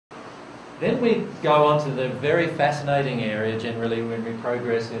Then we go on to the very fascinating area generally when we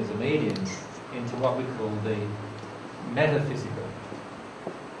progress as a medium into what we call the metaphysical.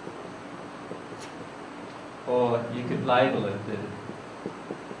 Or you could label it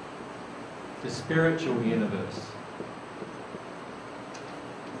the spiritual universe.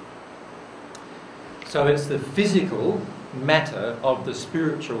 So it's the physical matter of the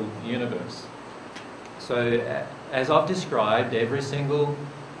spiritual universe. So as I've described, every sphere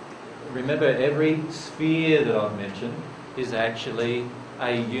that I've mentioned is actually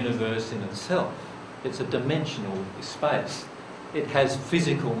a universe in itself. It's a dimensional space. It has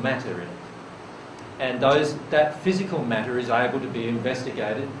physical matter in it. And that physical matter is able to be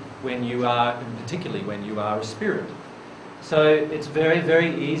investigated particularly when you are a spirit. So it's very,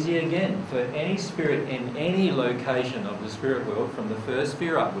 very easy again for any spirit in any location of the spirit world, from the first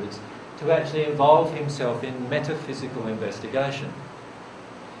sphere upwards, to actually involve himself in metaphysical investigation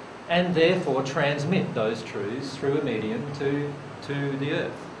and therefore transmit those truths through a medium to the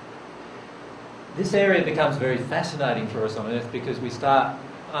earth. This area becomes very fascinating for us on earth because we start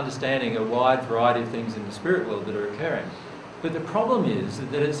understanding a wide variety of things in the spirit world that are occurring. But the problem is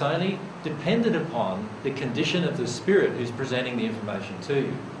that it's only dependent upon the condition of the spirit who's presenting the information to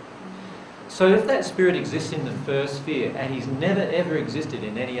you. So if that spirit exists in the first sphere and he's never ever existed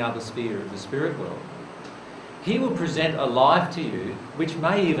in any other sphere of the spirit world, he will present a life to you which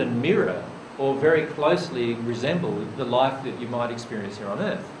may even mirror or very closely resemble the life that you might experience here on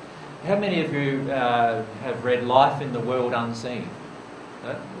earth. How many of you have read Life in the World Unseen?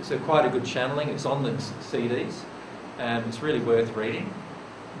 It's quite a good channeling. It's on the CDs. It's really worth reading.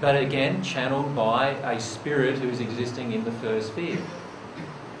 But again, channeled by a spirit who's existing in the first sphere.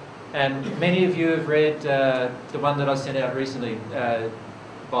 And many of you have read the one that I sent out recently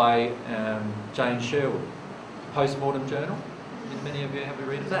by Jane Sherwood, Postmortem Journal. Did many of you have a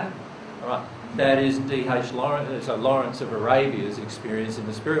read of that? All right. That is D.H. Lawrence of Arabia's experience in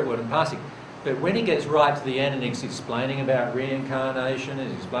the spirit world and passing. But when he gets right to the end and he's explaining about reincarnation and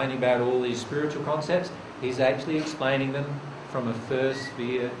he's explaining about all these spiritual concepts, he's actually explaining them from a first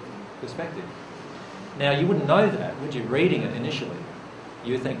sphere perspective. Now, you wouldn't know that, would you, reading it initially?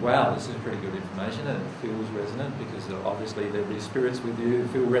 You would think, wow, this is pretty good information and it feels resonant because obviously there'll be spirits with you who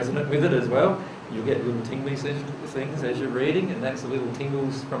feel resonant with it as well. You'll get little tingly things as you're reading, and that's the little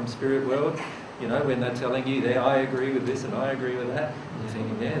tingles from spirit world. You know, when they're telling you, I agree with this and I agree with that. And you're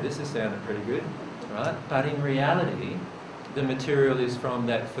thinking, yeah, this is sounding pretty good, right? But in reality, the material is from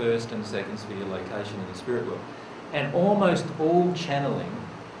that first and second sphere location in the spirit world. And almost all channeling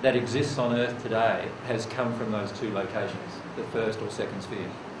that exists on Earth today has come from those two locations, the first or second sphere.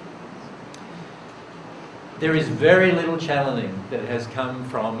 There is very little channeling that has come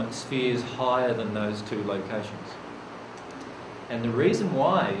from spheres higher than those two locations. And the reason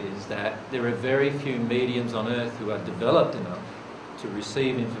why is that there are very few mediums on Earth who are developed enough to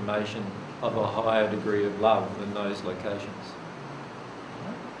receive information of a higher degree of love than those locations.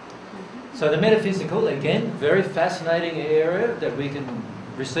 So the metaphysical, again, very fascinating area that we can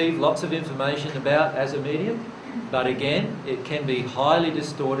receive lots of information about as a medium, but again, it can be highly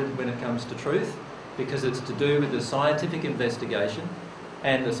distorted when it comes to truth because it's to do with the scientific investigation,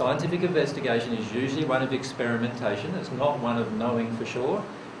 and the scientific investigation is usually one of experimentation. It's not one of knowing for sure.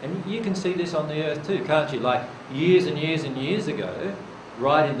 And you can see this on the Earth too, can't you? Like years and years and years ago,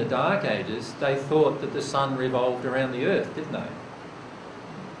 right in the Dark Ages, they thought that the sun revolved around the Earth, didn't they?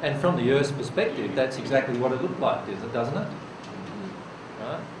 And from the Earth's perspective, that's exactly what it looked like, doesn't it?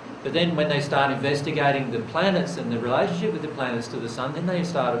 Right? But then when they start investigating the planets and the relationship with the planets to the sun, then they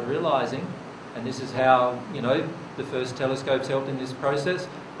started realising, and this is how, you know, the first telescopes helped in this process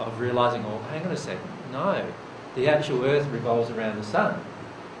of realising, oh, hang on a second, no, the actual Earth revolves around the sun.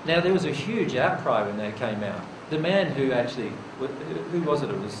 Now, there was a huge outcry when they came out. The man who actually, who was it?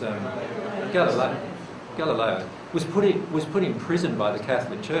 It was Galileo was put in prison by the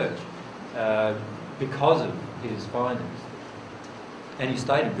Catholic Church because of his findings. And he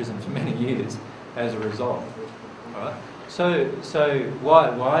stayed in prison for many years as a result. Right? So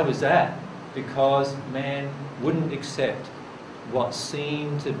why was that? Because man wouldn't accept what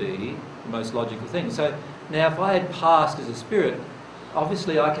seemed to be the most logical thing. So now if I had passed as a spirit,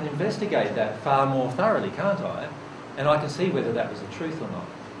 obviously I can investigate that far more thoroughly, can't I? And I can see whether that was the truth or not.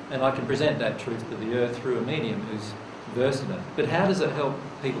 And I can present that truth to the Earth through a medium who's versed in it. But how does it help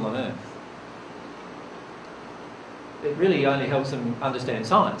people on Earth? It really only helps them understand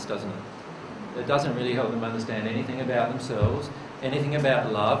science, doesn't it? It doesn't really help them understand anything about themselves, anything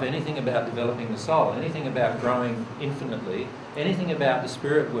about love, anything about developing the soul, anything about growing infinitely anything about the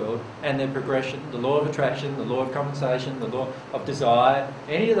spirit world and their progression, the law of attraction, the law of compensation, the law of desire,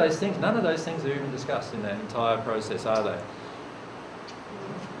 any of those things, none of those things are even discussed in that entire process, are they?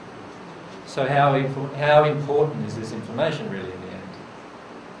 So how important is this information really in the end?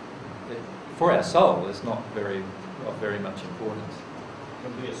 For our soul, it's not very much importance. It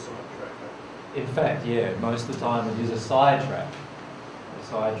can be a sidetracker. In fact, yeah, most of the time it is a sidetrack.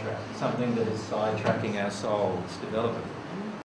 Something that is sidetracking our soul's development.